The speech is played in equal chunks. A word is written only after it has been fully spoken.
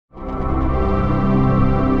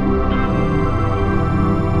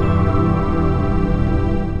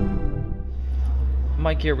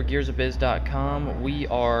Mike here with gearsofbiz.com. We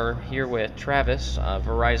are here with Travis of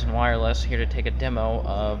Verizon Wireless, here to take a demo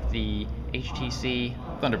of the HTC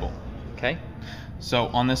Thunderbolt. Okay. So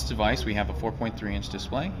on this device we have a 4.3-inch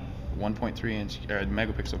display, 1.3-inch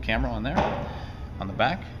megapixel camera on there. On the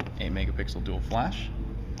back, 8-megapixel dual flash,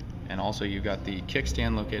 and also you've got the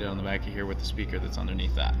kickstand located on the back of here with the speaker that's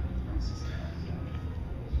underneath that.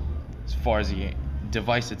 As far as the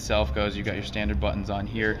device itself goes, you've got your standard buttons on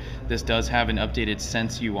here. This does have an updated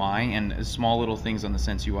Sense UI and small little things on the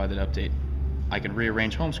Sense UI that update. I can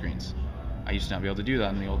rearrange home screens. I used to not be able to do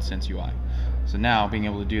that in the old Sense UI. So now being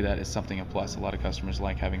able to do that is something a plus. A lot of customers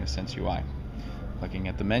like having a Sense UI. Looking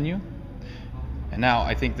at the menu. And now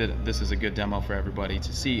I think that this is a good demo for everybody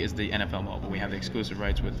to see is the NFL Mobile. We have the exclusive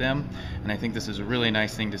rights with them, and I think this is a really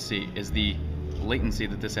nice thing to see is the latency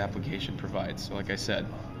that this application provides. So like I said,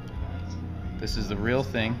 this is the real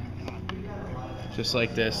thing. Just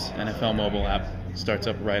like this, NFL Mobile app starts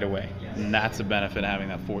up right away. And that's the benefit of having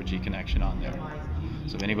that 4G connection on there.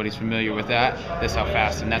 So if anybody's familiar with that, this is how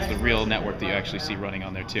fast, and that's the real network that you actually see running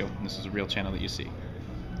on there too. And this is a real channel that you see.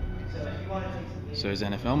 So there's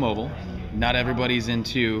NFL Mobile. Not everybody's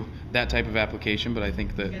into that type of application, but I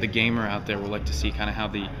think that the gamer out there will like to see kind of how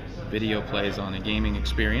the video plays on a gaming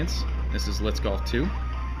experience. This is Let's Golf 2.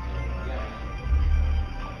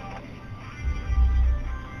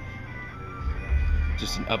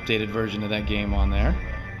 Just an updated version of that game on there.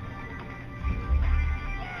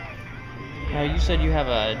 Now you said you have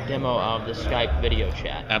a demo of the Skype video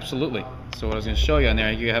chat. Absolutely. So what I was going to show you on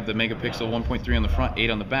there, you have the megapixel 1.3 on the front, 8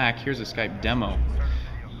 on the back. Here's a Skype demo.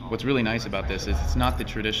 What's really nice about this is it's not the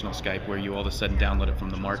traditional Skype where you all of a sudden download it from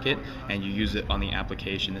the market and you use it on the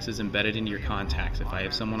application. This is embedded into your contacts. If I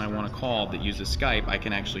have someone I want to call that uses Skype, I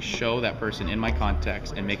can actually show that person in my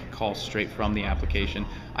contacts and make a call straight from the application.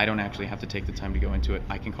 I don't actually have to take the time to go into it.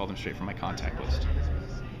 I can call them straight from my contact list.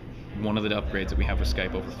 One of the upgrades that we have with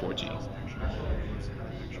Skype over 4G.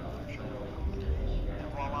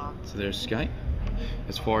 So there's Skype.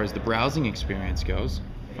 As far as the browsing experience goes,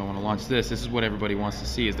 if I want to launch this is what everybody wants to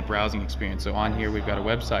see is the browsing experience. So on here we've got a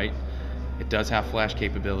website. It does have flash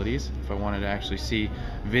capabilities. If I wanted to actually see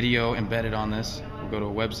video embedded on this, we'll go to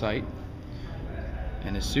a website.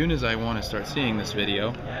 And as soon as I want to start seeing this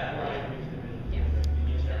video,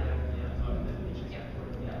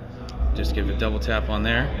 just give it a double tap on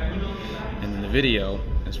there, and then the video,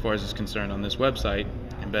 as far as it's concerned on this website,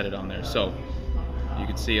 embedded on there. So you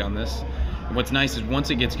can see on this. And what's nice is once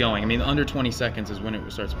it gets going, I mean under 20 seconds is when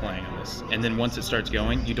it starts playing on this. And then once it starts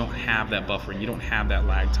going, you don't have that buffering, you don't have that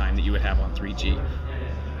lag time that you would have on 3G.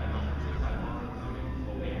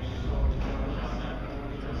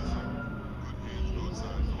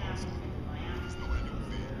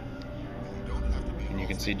 And you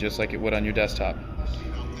can see just like it would on your desktop.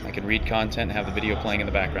 I can read content and have the video playing in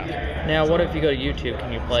the background. Now what if you go to YouTube?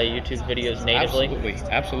 Can you play YouTube videos natively? Absolutely,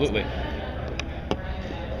 absolutely.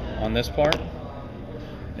 On this part,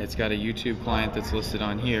 it's got a YouTube client that's listed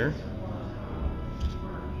on here.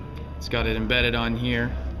 It's got it embedded on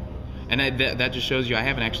here. And that just shows you I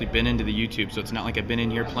haven't actually been into the YouTube, so it's not like I've been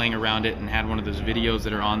in here playing around it and had one of those videos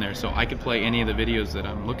that are on there. So I could play any of the videos that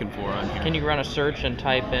I'm looking for on here. Can you run a search and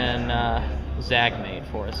type in Zaggmate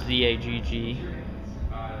for us? Zaggmate.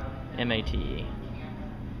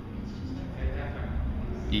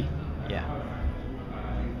 E? Yeah.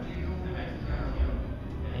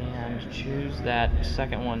 And choose that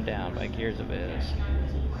second one down by Gears of Biz.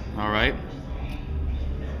 All right.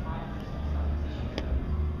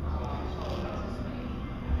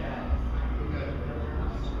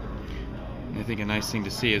 I think a nice thing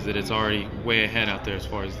to see is that it's already way ahead out there as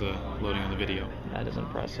far as the loading of the video. That is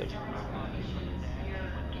impressive.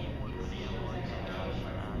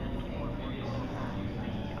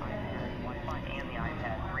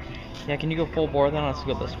 Yeah, can you go full bore then? Let's see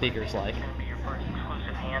what the speaker's like.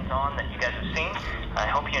 On that you guys have seen. I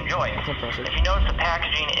hope you enjoy. That's impressive. If you notice, the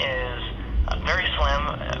packaging is very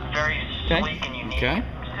slim, very sleek and unique. Okay.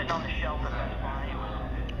 Sitting on the shelf at Best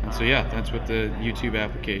Buy. And so yeah, that's what the YouTube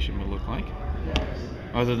application would look like.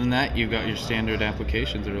 Other than that, you've got your standard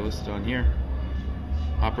applications that are listed on here.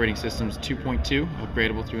 Operating systems 2.2,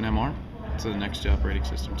 upgradable through an MR. So the next operating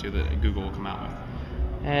system too that Google will come out with.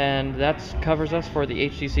 And that covers us for the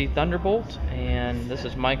HTC Thunderbolt, and this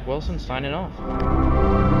is Mike Wilson signing off.